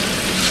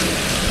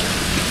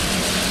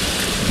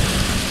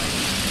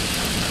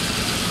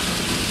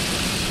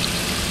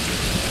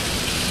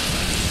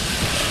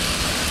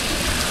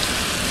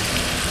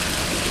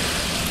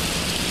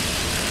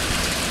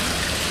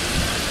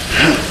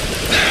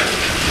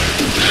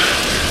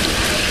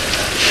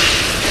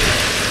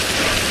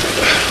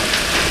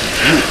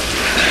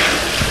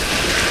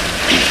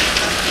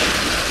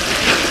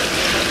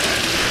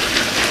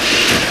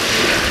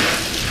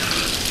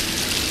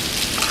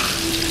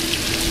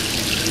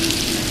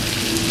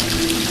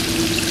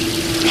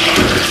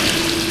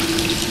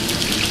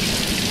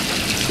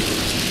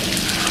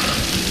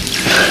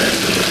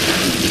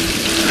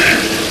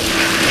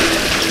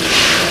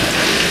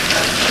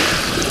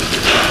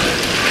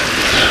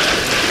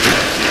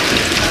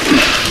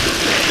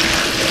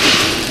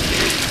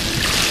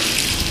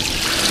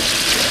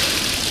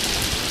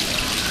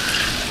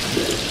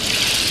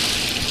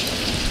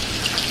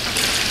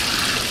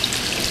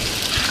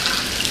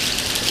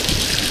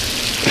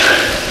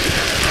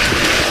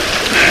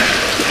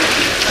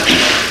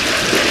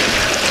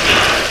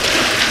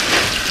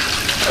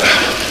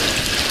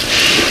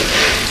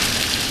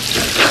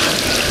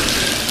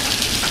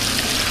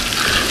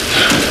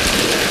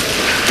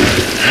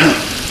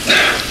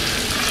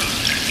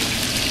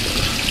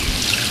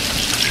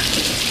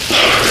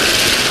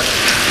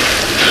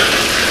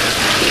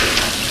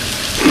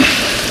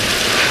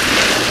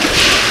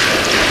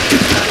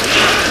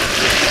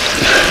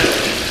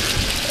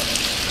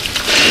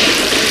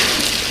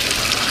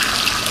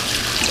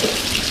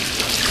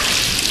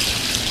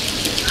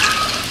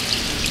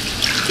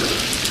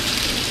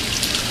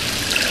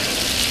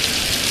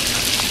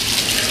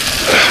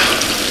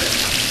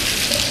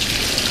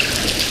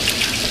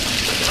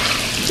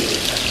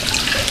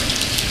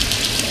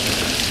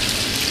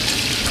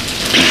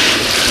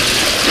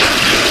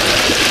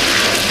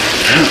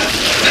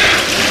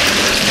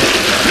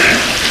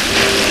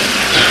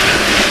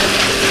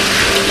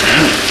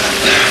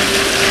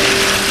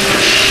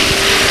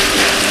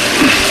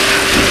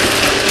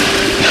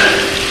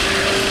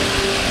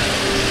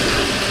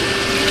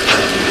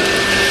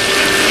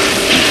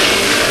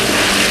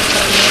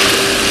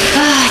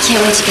 I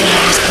can't wait to get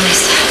out of this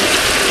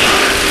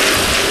place.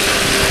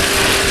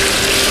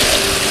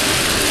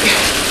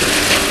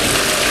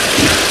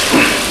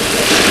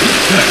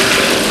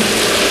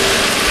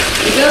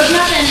 Here goes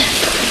nothing.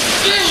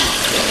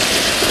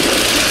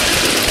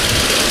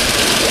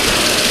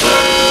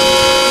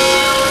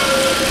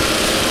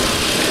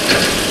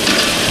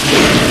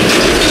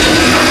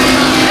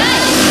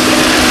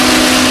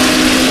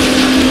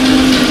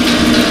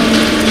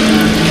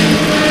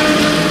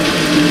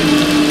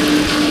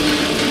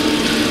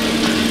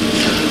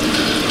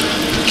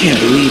 I can't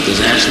believe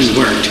this actually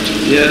worked.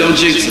 Yeah, don't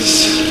jinx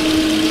us.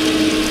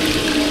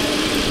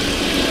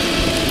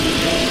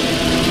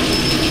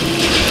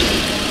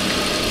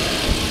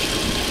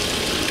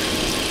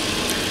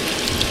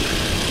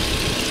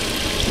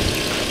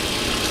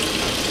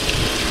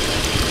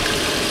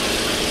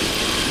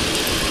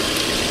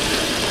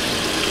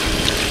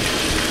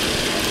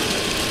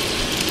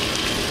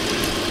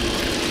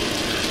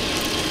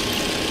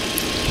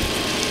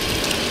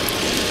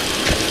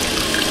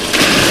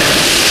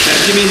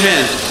 Give me a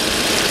hand.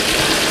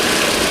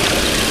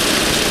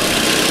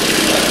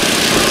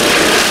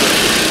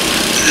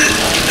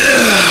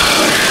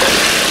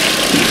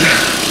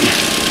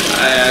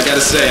 I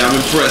gotta say, I'm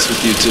impressed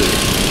with you two.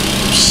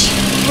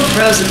 We're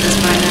pros at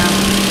this by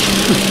now.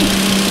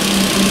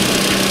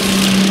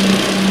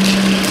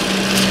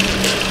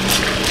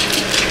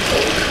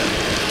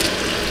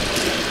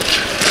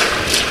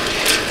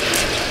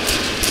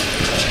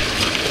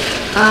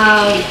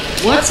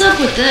 What's up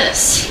with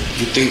this?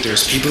 You think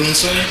there's people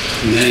inside?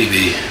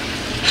 Maybe.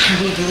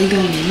 Are we really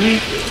going in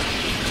there?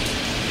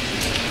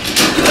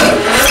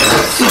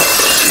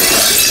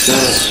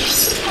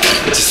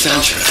 It's a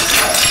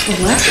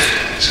soundtrack. What?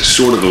 It's a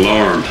sort of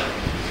alarm.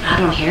 I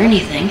don't hear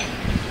anything.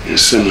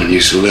 Someone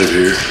used to live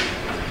here.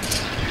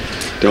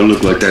 Don't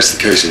look like that's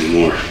the case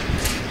anymore.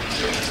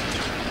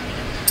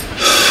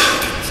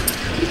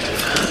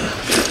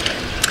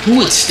 Who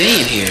would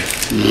stay in here?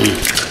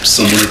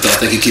 Someone who thought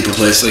they could keep a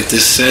place like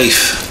this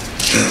safe.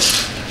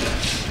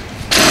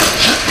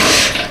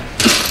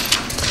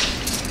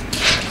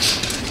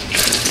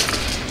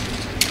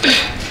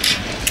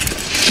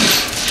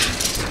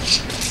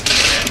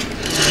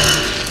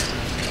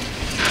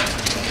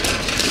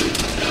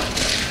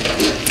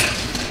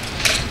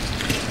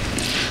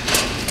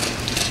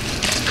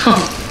 Oh,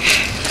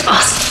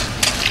 awesome.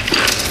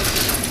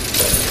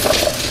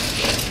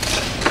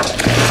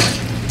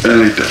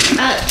 Anything.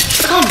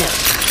 Calm down.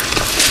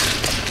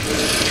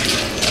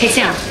 Hey,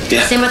 Sam.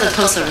 Yeah? Stand by the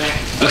post over there.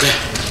 Okay.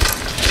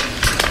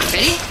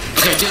 Ready?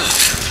 Okay, do it.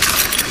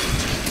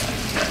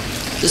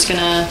 Just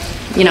gonna,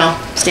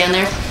 stand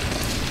there.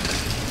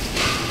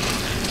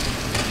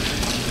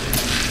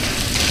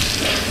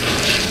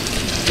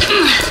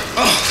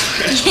 Oh,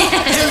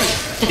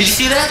 Yes. did you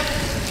see that?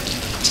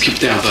 Let's keep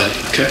it down, buddy,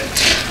 okay?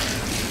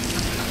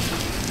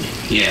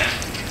 Yeah.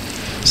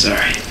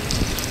 Sorry.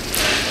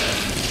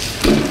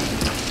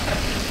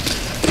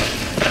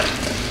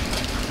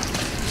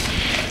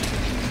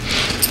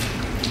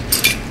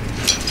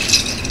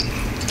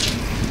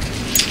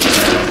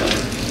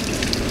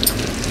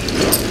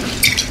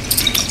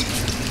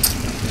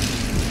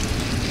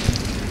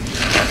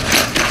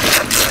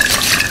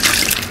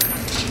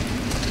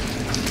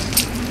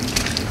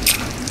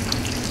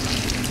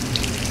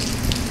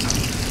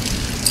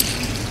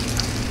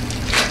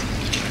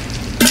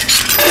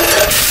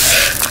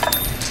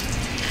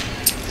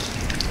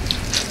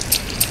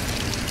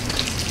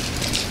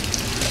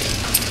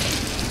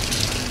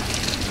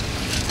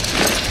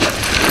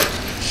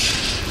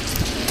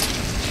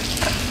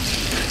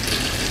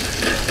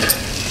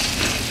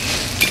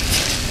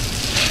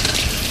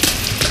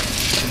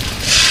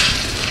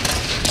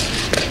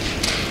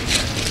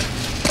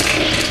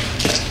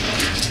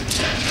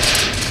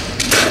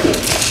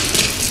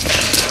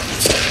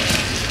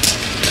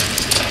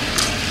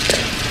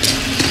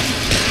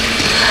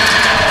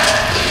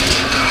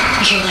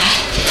 You hear that?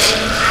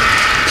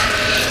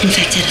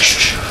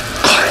 Infected.